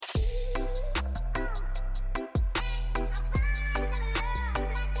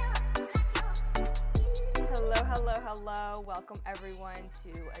Hello, welcome everyone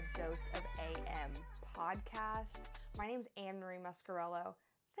to A Dose of AM podcast. My name is Anne-Marie Muscarello.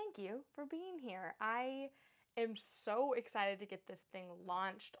 Thank you for being here. I am so excited to get this thing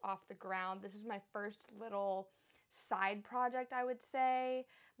launched off the ground. This is my first little side project, I would say,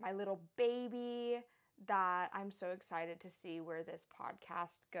 my little baby that I'm so excited to see where this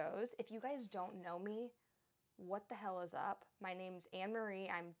podcast goes. If you guys don't know me, what the hell is up? My name's Anne-Marie.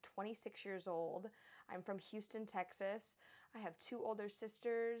 I'm 26 years old. I'm from Houston, Texas. I have two older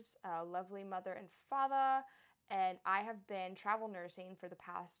sisters, a lovely mother and father, and I have been travel nursing for the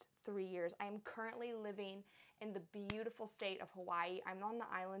past 3 years. I am currently living in the beautiful state of Hawaii. I'm on the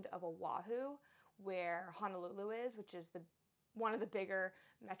island of Oahu, where Honolulu is, which is one of the bigger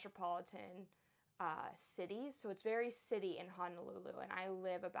metropolitan cities. So it's very city in Honolulu, and I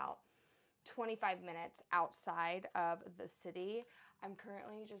live about 25 minutes outside of the city. I'm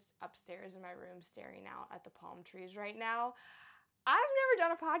currently just upstairs in my room staring out at the palm trees right now. I've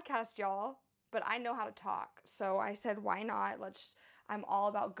never done a podcast, y'all, but I know how to talk. So I said, why not? I'm all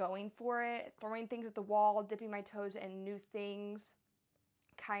about going for it, throwing things at the wall, dipping my toes in new things,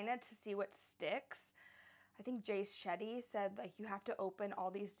 kind of to see what sticks. I think Jace Shetty said, you have to open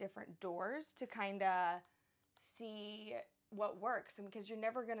all these different doors to kind of see what works, and because you're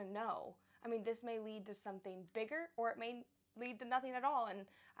never going to know. I mean, this may lead to something bigger, or it may lead to nothing at all, and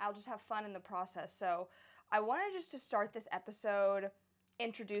I'll just have fun in the process. So I wanted just to start this episode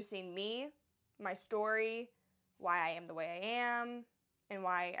introducing me, my story, why I am the way I am, and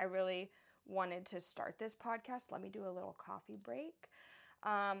why I really wanted to start this podcast. Let me do a little coffee break.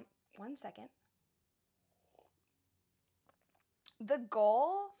 1 second. The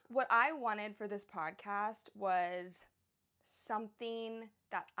goal, what I wanted for this podcast was something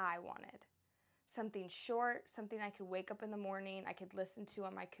that I wanted. Something short, something I could wake up in the morning, I could listen to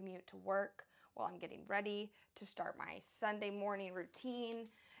on my commute to work while I'm getting ready to start my Sunday morning routine,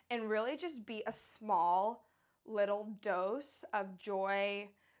 and really just be a small little dose of joy,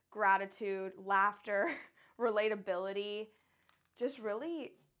 gratitude, laughter, relatability, just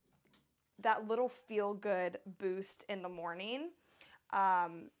really that little feel-good boost in the morning.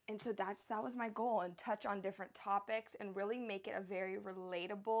 And so that was my goal, and touch on different topics and really make it a very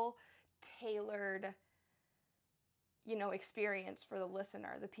relatable, tailored, experience for the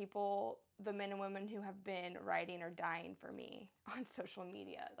listener, the people, the men and women who have been writing or dying for me on social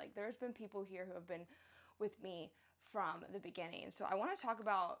media. There's been people here who have been with me from the beginning. So I want to talk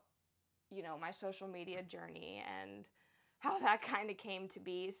about, my social media journey and how that kind of came to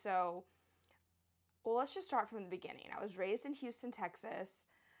be. So, well, let's just start from the beginning. I was raised in Houston, Texas.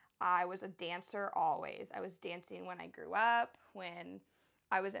 I was a dancer always. I was dancing when I grew up. When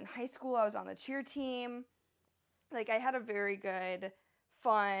I was in high school, I was on the cheer team. I had a very good,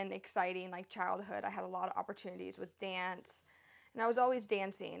 fun, exciting, childhood. I had a lot of opportunities with dance, and I was always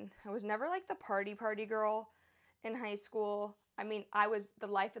dancing. I was never, the party girl in high school. I mean, I was the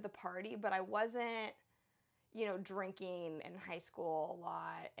life of the party, but I wasn't, drinking in high school a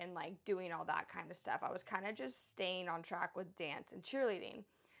lot and, doing all that kind of stuff. I was kind of just staying on track with dance and cheerleading.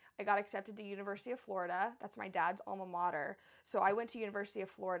 I got accepted to University of Florida. That's my dad's alma mater. So I went to University of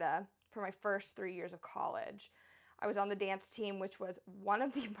Florida for my first 3 years of college. I was on the dance team, which was one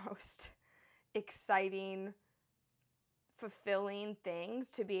of the most exciting, fulfilling things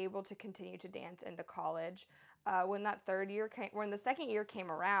to be able to continue to dance into college. When the second year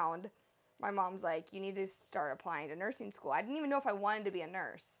came around, my mom's like, you need to start applying to nursing school. I didn't even know if I wanted to be a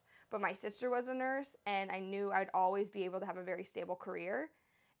nurse, but my sister was a nurse, and I knew I'd always be able to have a very stable career.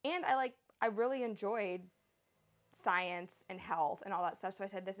 And I really enjoyed science and health and all that stuff, so I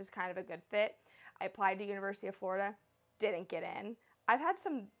said, this is kind of a good fit. I applied to University of Florida, didn't get in. I've had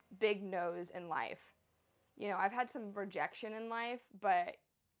some big no's in life. I've had some rejection in life, but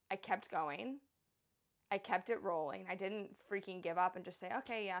I kept going. I kept it rolling. I didn't freaking give up and just say,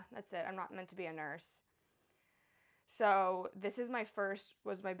 okay, yeah, that's it. I'm not meant to be a nurse. So this was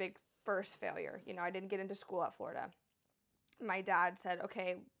my big first failure. I didn't get into school at Florida. My dad said,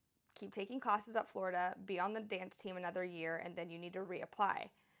 okay, keep taking classes at Florida, be on the dance team another year, and then you need to reapply.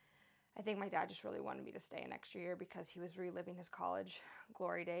 I think my dad just really wanted me to stay an extra year because he was reliving his college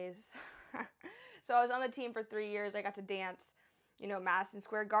glory days. So I was on the team for 3 years. I got to dance, Madison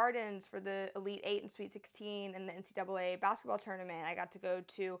Square Gardens for the Elite 8 and Sweet 16 and the NCAA basketball tournament. I got to go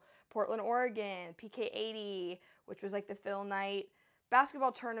to Portland, Oregon, PK80, which was the Phil Knight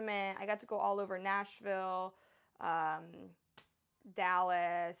basketball tournament. I got to go all over Nashville,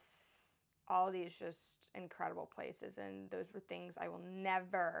 Dallas, all these just incredible places, and those were things I will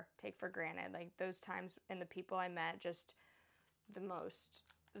never take for granted. Those times and the people I met, just the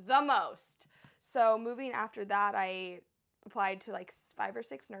most. So moving after that, I applied to like 5 or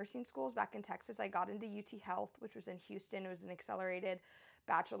 6 nursing schools back in Texas. I got into UT Health, which was in Houston. It was an accelerated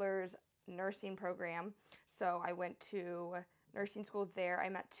bachelor's nursing program. So I went to nursing school there. I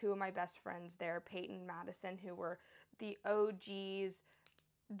met 2 of my best friends there, Peyton and Madison, who were the OGs,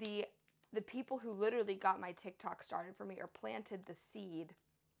 the people who literally got my TikTok started for me or planted the seed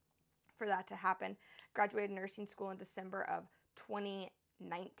for that to happen. Graduated nursing school in December of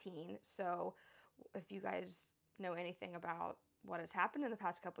 2019. So if you guys know anything about what has happened in the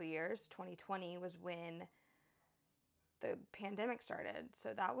past couple of years, 2020 was when the pandemic started.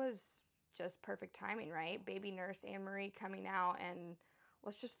 So that was just perfect timing, right? Baby nurse Anne-Marie coming out, and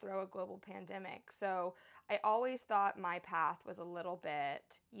let's just throw a global pandemic. So I always thought my path was a little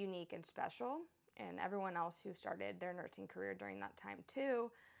bit unique and special, and everyone else who started their nursing career during that time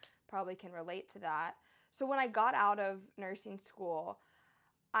too probably can relate to that. So when I got out of nursing school,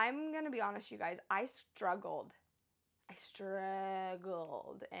 I'm going to be honest, you guys, I struggled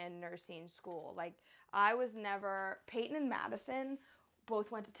in nursing school. Like, I was never, Peyton and Madison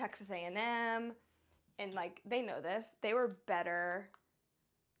both went to Texas A&M, and like, they know this, they were better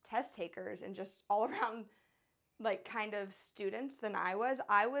test takers and just all around like kind of students than I was.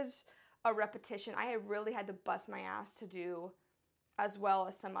 I was a repetition. I really had to bust my ass to do as well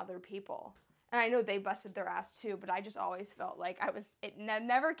as some other people. And I know they busted their ass too, but I just always felt like it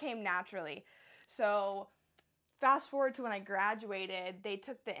never came naturally. So fast forward to when I graduated, they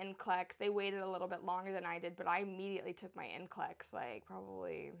took the NCLEX. They waited a little bit longer than I did, but I immediately took my NCLEX, like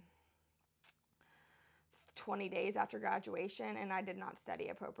probably 20 days after graduation, and I did not study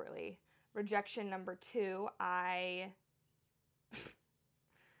appropriately. Rejection number 2,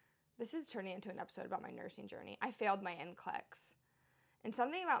 this is turning into an episode about my nursing journey. I failed my NCLEX. And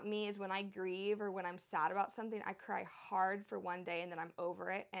something about me is when I grieve or when I'm sad about something, I cry hard for one day and then I'm over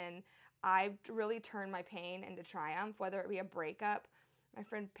it. And I really turn my pain into triumph, whether it be a breakup. My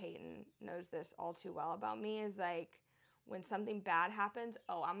friend Peyton knows this all too well about me, is like when something bad happens,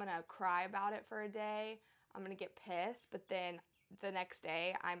 I'm going to cry about it for a day. I'm going to get pissed. But then the next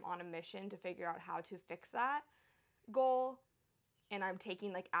day, I'm on a mission to figure out how to fix that goal. And I'm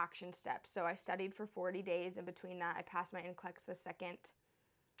taking like action steps. So I studied for 40 days. In between that, I passed my NCLEX the second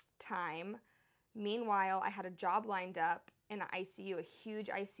time. Meanwhile, I had a job lined up in an ICU, a huge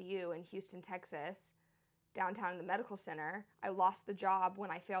ICU in Houston, Texas, downtown in the medical center. I lost the job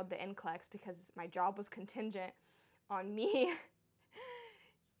when I failed the NCLEX because my job was contingent on me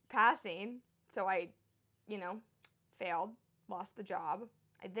passing. So I, failed, lost the job.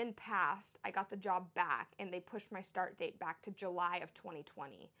 I then passed, I got the job back, and they pushed my start date back to July of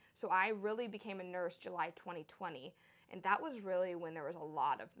 2020. So I really became a nurse July 2020, and that was really when there was a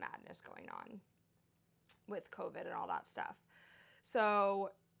lot of madness going on with COVID and all that stuff.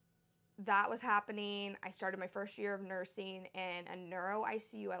 So that was happening. I started my first year of nursing in a neuro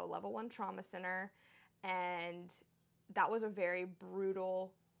ICU at a level 1 trauma center, and that was a very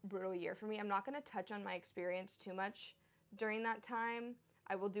brutal year for me. I'm not going to touch on my experience too much during that time.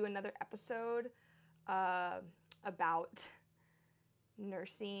 I will do another episode about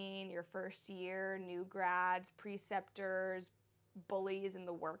nursing, your first year, new grads, preceptors, bullies in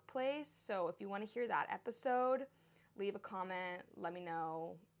the workplace. So if you want to hear that episode, leave a comment, let me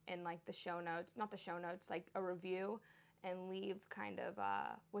know in like the show notes, not the show notes, like a review, and leave kind of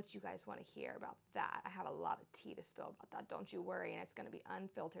what you guys want to hear about that. I have a lot of tea to spill about that, don't you worry, and it's going to be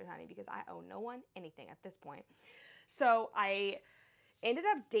unfiltered, honey, because I owe no one anything at this point. So I ended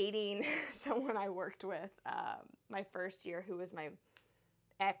up dating someone I worked with my first year, who was my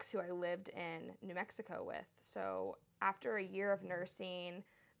ex, who I lived in New Mexico with. So after a year of nursing,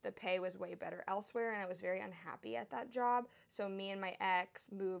 the pay was way better elsewhere, and I was very unhappy at that job. So me and my ex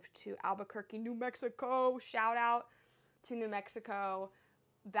moved to Albuquerque, New Mexico. Shout out to New Mexico.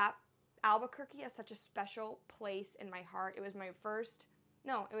 That Albuquerque is such a special place in my heart. It was my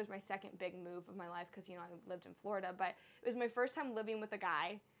second big move of my life because, I lived in Florida, but it was my first time living with a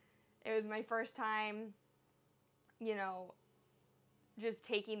guy. It was my first time, just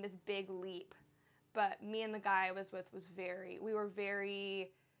taking this big leap. But me and the guy I was with we were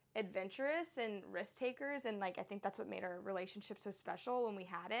very adventurous and risk takers, and I think that's what made our relationship so special when we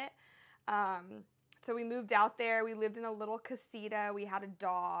had it. So we moved out there. We lived in a little casita. We had a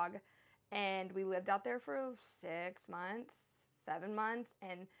dog, and we lived out there for 6 months, 7 months,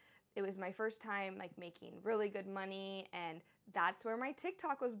 and it was my first time making really good money, and that's where my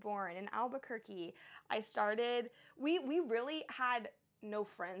TikTok was born, in Albuquerque. We really had no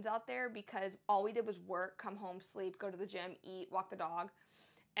friends out there because all we did was work, come home, sleep, go to the gym, eat, walk the dog.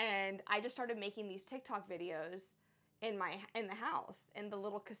 And I just started making these TikTok videos in the house, in the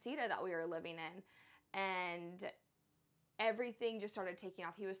little casita that we were living in. And everything just started taking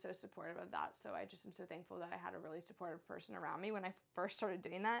off. He was so supportive of that. So I just am so thankful that I had a really supportive person around me when I first started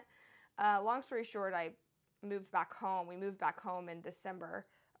doing that. Long story short, I moved back home. We moved back home in December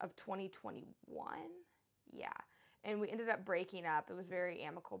of 2021. Yeah. And we ended up breaking up. It was a very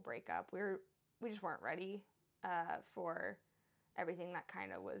amicable breakup. We just weren't ready for everything that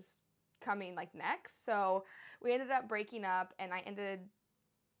kind of was coming like next. So we ended up breaking up, and we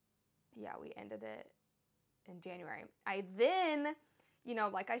ended it in January. I then,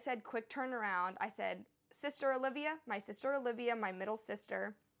 like I said, quick turnaround. I said, my sister Olivia, my middle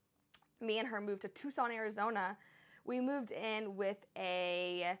sister, me and her moved to Tucson, Arizona. We moved in with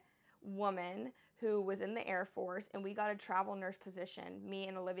a woman who was in the Air Force, and we got a travel nurse position, me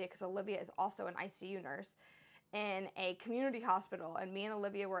and Olivia, because Olivia is also an ICU nurse, in a community hospital. And me and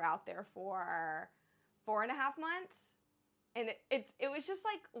Olivia were out there for 4.5 months. And it was just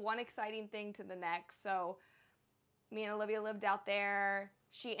like one exciting thing to the next. So me and Olivia lived out there.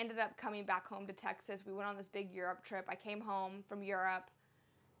 She ended up coming back home to Texas. We went on this big Europe trip. I came home from Europe,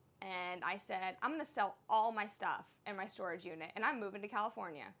 and I said, I'm going to sell all my stuff in my storage unit, and I'm moving to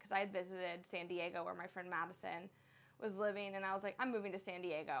California, because I had visited San Diego where my friend Madison was living, and I was like, I'm moving to San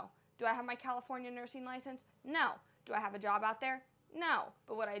Diego. Do I have my California nursing license? No. Do I have a job out there? No.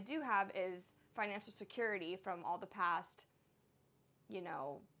 But what I do have is financial security from all the past,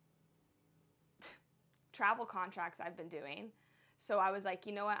 travel contracts I've been doing. So I was like,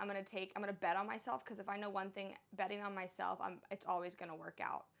 you know what, I'm going to bet on myself, because if I know one thing, betting on myself, it's always going to work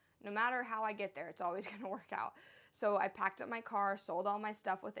out. No matter how I get there, it's always going to work out. So I packed up my car, sold all my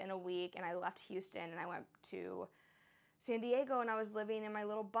stuff within a week, and I left Houston, and I went to San Diego, and I was living in my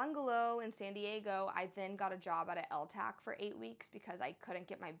little bungalow in San Diego. I then got a job at an LTAC for 8 weeks, because I couldn't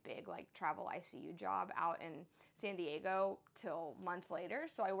get my big travel ICU job out in San Diego till months later.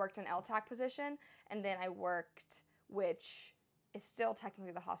 So I worked an LTAC position, and then I worked, which is still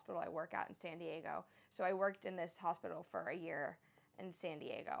technically the hospital I work at in San Diego. So I worked in this hospital for a year in San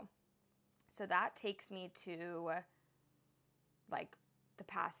Diego. So that takes me to the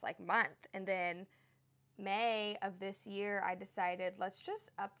past month. And then May of this year, I decided, let's just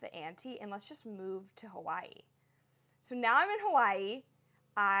up the ante and let's just move to Hawaii. So now I'm in Hawaii.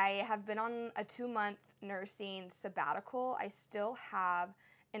 I have been on a 2-month nursing sabbatical. I still have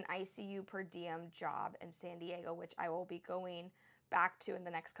an ICU per diem job in San Diego, which I will be going back to in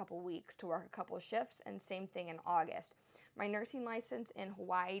the next couple weeks to work a couple of shifts, and same thing in August. My nursing license in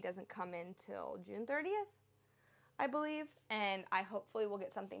Hawaii doesn't come in till June 30th, I believe, and I hopefully will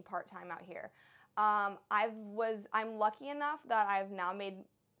get something part-time out here. I'm lucky enough that I've now made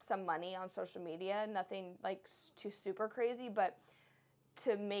some money on social media, nothing too super crazy, but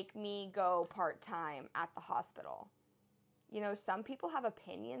to make me go part-time at the hospital. Some people have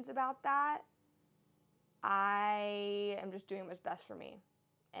opinions about that. I am just doing what's best for me.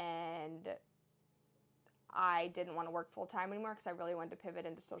 And I didn't want to work full-time anymore, because I really wanted to pivot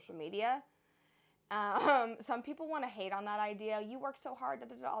into social media. Some people want to hate on that idea. You work so hard,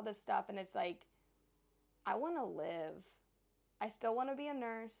 all this stuff. And it's like, I want to live. I still want to be a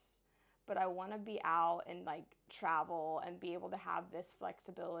nurse, but I want to be out and travel and be able to have this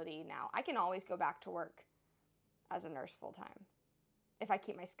flexibility now. I can always go back to work as a nurse full-time if I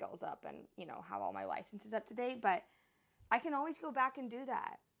keep my skills up and, have all my licenses up to date. But I can always go back and do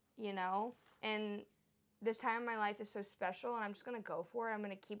that, And this time in my life is so special, and I'm just going to go for it. I'm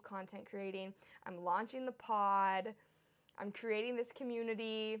going to keep content creating. I'm launching the pod. I'm creating this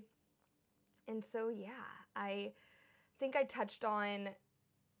community. And so, yeah, I think I touched on,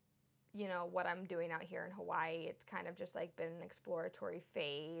 what I'm doing out here in Hawaii. It's kind of just been an exploratory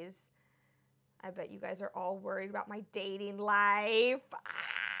phase. I bet you guys are all worried about my dating life.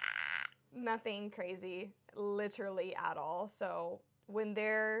 Nothing crazy, literally at all. So when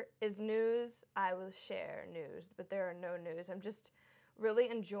there is news, I will share news, but there are no news. I'm just really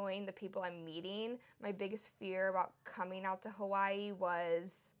enjoying the people I'm meeting. My biggest fear about coming out to Hawaii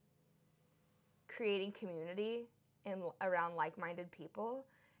was creating community around like-minded people.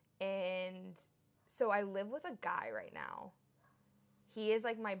 And so I live with a guy right now. He is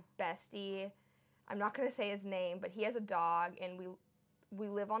my bestie. I'm not going to say his name, but he has a dog, and we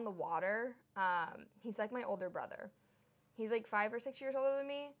live on the water. He's my older brother. He's 5 or 6 years older than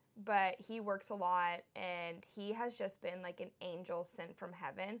me, but he works a lot, and he has just been an angel sent from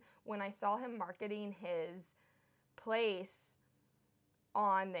heaven. When I saw him marketing his place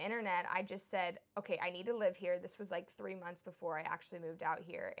on the internet, I just said, okay, I need to live here. This was 3 months before I actually moved out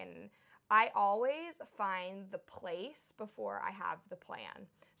here, and I always find the place before I have the plan.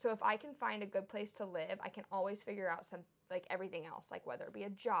 So if I can find a good place to live, I can always figure out everything else, whether it be a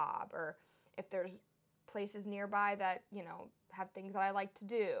job or if there's places nearby that, have things that I like to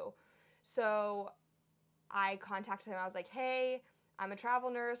do. So I contacted him. I was like, hey, I'm a travel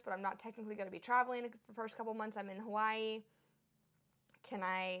nurse, but I'm not technically going to be traveling the first couple months I'm in Hawaii. Can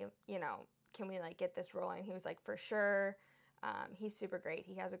we like get this rolling? He was like, for sure. He's super great.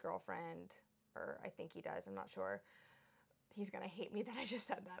 He has a girlfriend, or I think he does. I'm not sure. He's going to hate me that I just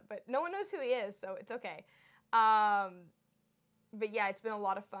said that, but no one knows who he is, so it's okay. But yeah, it's been a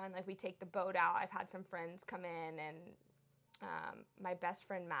lot of fun. Like, we take the boat out. I've had some friends come in, and my best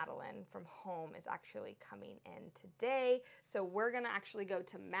friend Madeline from home is actually coming in today. So we're going to actually go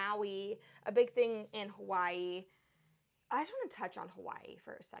to Maui, a big thing in Hawaii. I just want to touch on Hawaii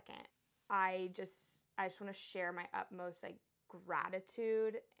for a second. I just want to share my utmost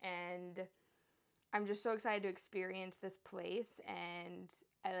gratitude, and I'm just so excited to experience this place, and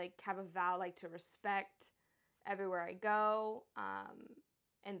I have a vow to respect everywhere I go,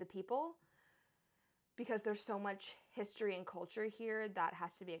 and the people, because there's so much history and culture here that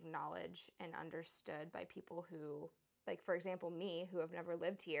has to be acknowledged and understood by people who, for example, me, who have never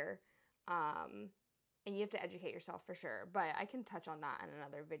lived here, and you have to educate yourself for sure, but I can touch on that in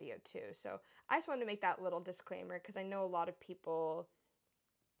another video too. So I just wanted to make that little disclaimer, because I know a lot of people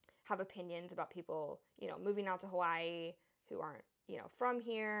have opinions about people, moving out to Hawaii who aren't, from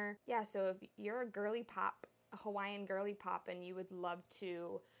here. Yeah, so if you're a Hawaiian girly pop, and you would love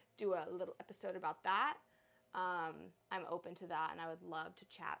to do a little episode about that, I'm open to that, and I would love to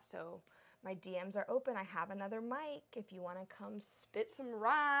chat. So my DMs are open. I have another mic if you want to come spit some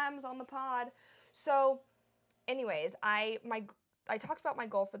rhymes on the pod. So anyways, I talked about my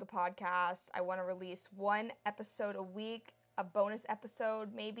goal for the podcast. I want to release 1 episode a week, a bonus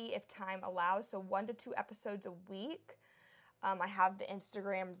episode maybe if time allows. So 1 to 2 episodes a week. I have the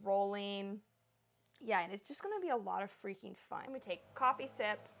Instagram rolling. Yeah, and it's just going to be a lot of freaking fun. Let me take coffee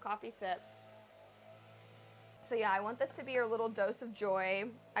sip. So yeah, I want this to be your little dose of joy.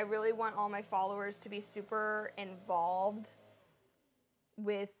 I really want all my followers to be super involved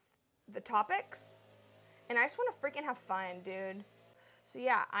with the topics. And I just want to freaking have fun, dude. So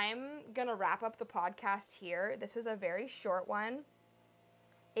yeah, I'm going to wrap up the podcast here. This was a very short one.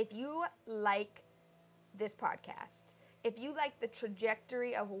 If you like this podcast, if you like the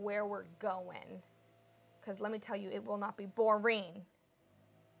trajectory of where we're going, because let me tell you, it will not be boring.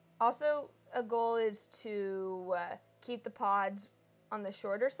 Also, a goal is to keep the pods on the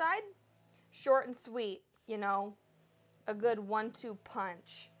shorter side. Short and sweet, a good 1-2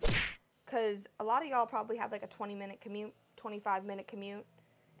 punch. Because a lot of y'all probably have a 20-minute commute, 25-minute commute.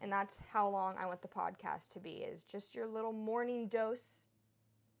 And that's how long I want the podcast to be, is just your little morning dose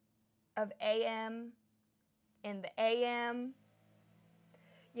of AM in the AM.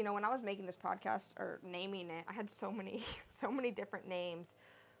 When I was making this podcast or naming it, I had so many different names.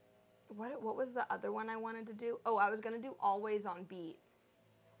 What was the other one I wanted to do? Oh, I was going to do Always on Beat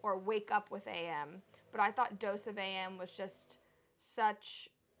or Wake Up with AM. But I thought Dose of AM was just such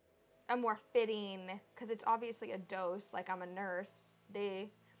a more fitting, because it's obviously a dose, I'm a nurse,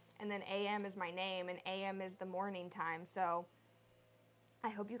 and then AM is my name, and AM is the morning time. So I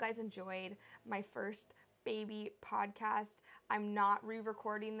hope you guys enjoyed my first baby podcast. I'm not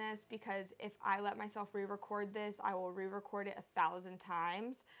re-recording this, because if I let myself re-record this, I will re-record it 1,000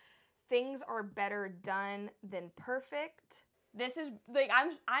 times. Things are better done than perfect. This is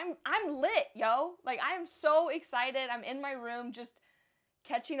I'm lit, yo. I am so excited. I'm in my room just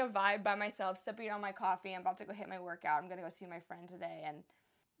catching a vibe by myself, sipping on my coffee. I'm about to go hit my workout. I'm going to go see my friend today, and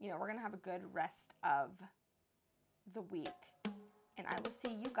we're going to have a good rest of the week. And I will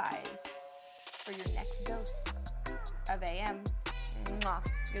see you guys for your next dose of AM. Mwah.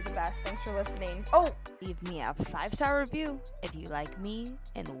 You're the best. Thanks for listening. Oh, leave me a 5-star review if you like me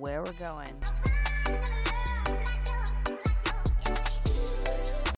and where we're going.